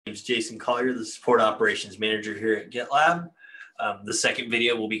My name is Jason Colyer, the Support Operations Manager here at GitLab. The second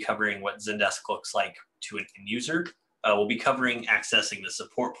video will be covering what Zendesk looks like to an end user. We'll be covering accessing the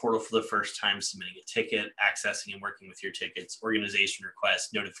support portal for the first time, submitting a ticket, accessing and working with your tickets, organization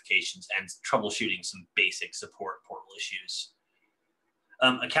requests, notifications, and troubleshooting some basic support portal issues.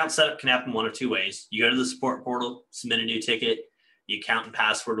 Account setup can happen one of two ways. You go to the support portal, submit a new ticket, the account and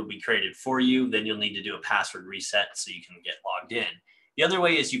password will be created for you. Then you'll need to do a password reset so you can get logged in. The other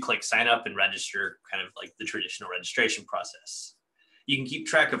way is you click sign up and register, kind of like the traditional registration process. You can keep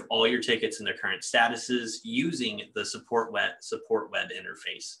track of all your tickets and their current statuses using the support web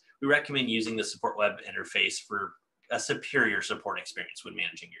interface. We recommend using the support web interface for a superior support experience when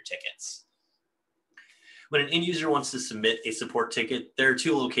managing your tickets. When an end user wants to submit a support ticket, there are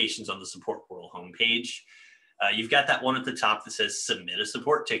two locations on the support portal homepage. You've got that one at the top that says submit a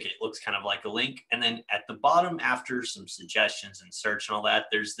support ticket. It looks kind of like a link. And then at the bottom, after some suggestions and search and all that,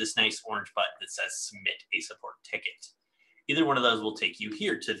 there's this nice orange button that says submit a support ticket. Either one of those will take you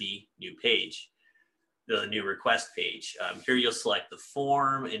here to the new page, the new request page. Here you'll select the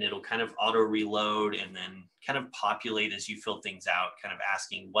form and it'll kind of auto reload and then kind of populate as you fill things out, kind of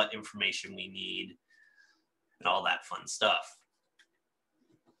asking what information we need and all that fun stuff.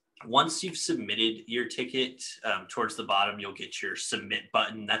 Once you've submitted your ticket, towards the bottom, you'll get your submit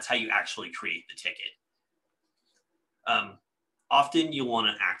button. That's how you actually create the ticket. Often you'll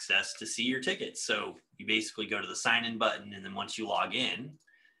want to access to see your ticket. So you basically go to the sign in button, and then once you log in,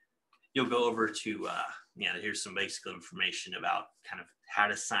 you'll go over to, here's some basic information about kind of how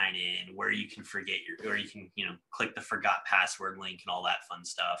to sign in, where you can click the forgot password link and all that fun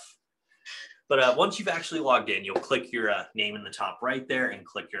stuff. But once you've actually logged in, you'll click your name in the top right there and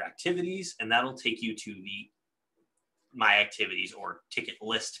click your activities, and that'll take you to the My Activities or ticket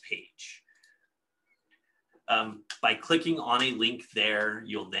list page. By clicking on a link there,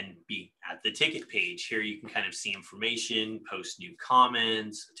 you'll then be at the ticket page. Here you can kind of see information, post new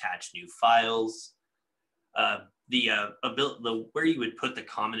comments, attach new files. Where you would put the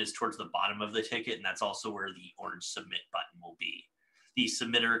comment is towards the bottom of the ticket, and that's also where the orange submit button will be. The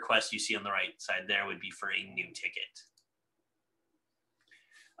submit a request you see on the right side there would be for a new ticket.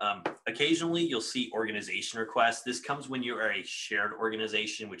 Occasionally, you'll see organization requests. This comes when you are a shared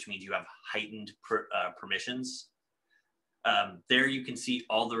organization, which means you have heightened permissions. There you can see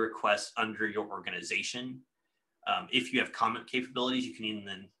all the requests under your organization. If you have comment capabilities, you can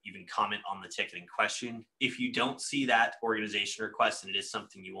even comment on the ticket in question. If you don't see that organization request and it is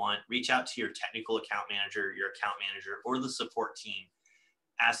something you want, reach out to your technical account manager, or the support team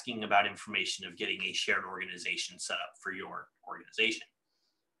asking about information of getting a shared organization set up for your organization.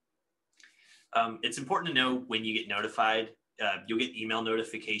 It's important to know when you get notified. You'll get email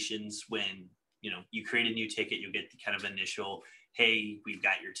notifications when you create a new ticket. You'll get the kind of initial, hey, we've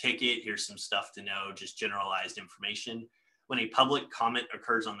got your ticket. Here's some stuff to know, just generalized information. When a public comment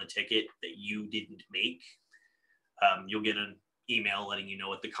occurs on the ticket that you didn't make, you'll get an email letting you know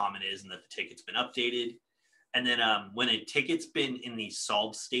what the comment is and that the ticket's been updated. And then when a ticket's been in the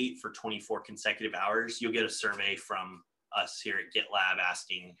solved state for 24 consecutive hours, you'll get a survey from us here at GitLab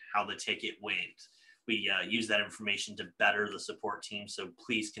asking how the ticket went. We use that information to better the support team, so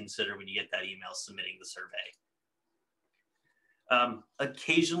please consider when you get that email submitting the survey.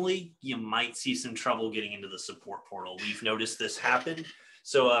 Occasionally, you might see some trouble getting into the support portal. We've noticed this happen.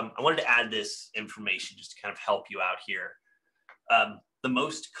 So I wanted to add this information just to kind of help you out here. The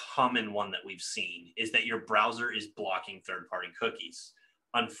most common one that we've seen is that your browser is blocking third-party cookies.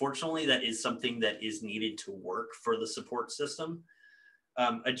 Unfortunately, that is something that is needed to work for the support system.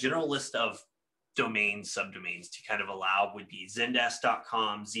 A general list of domains, subdomains to kind of allow would be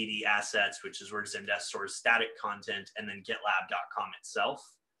zendesk.com, ZD assets, which is where Zendesk stores static content, and then gitlab.com itself.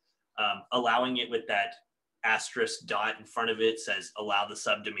 Allowing it with that asterisk dot in front of it says allow the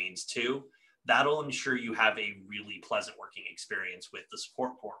subdomains too. That'll ensure you have a really pleasant working experience with the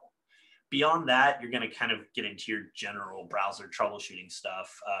support portal. Beyond that, you're going to kind of get into your general browser troubleshooting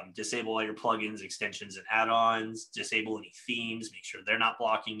stuff. Disable all your plugins, extensions, and add-ons. Disable any themes. Make sure they're not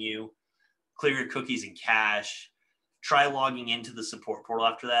blocking you. Clear your cookies and cache. Try logging into the support portal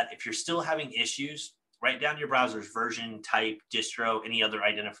after that. If you're still having issues, write down your browser's version, type, distro, any other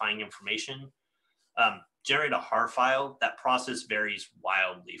identifying information. Generate a HAR file. That process varies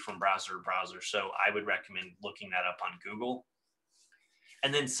wildly from browser to browser, so I would recommend looking that up on Google.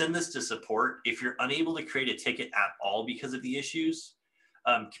 And then send this to support. If you're unable to create a ticket at all because of the issues,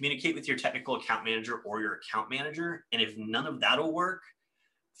 communicate with your technical account manager or your account manager. And if none of that will work,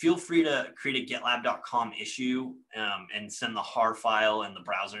 feel free to create a gitlab.com issue and send the HAR file and the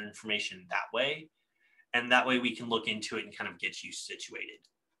browser information that way. And that way we can look into it and kind of get you situated.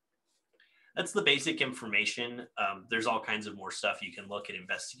 That's the basic information. There's all kinds of more stuff you can look and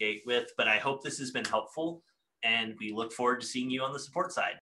investigate with, but I hope this has been helpful, and we look forward to seeing you on the support side.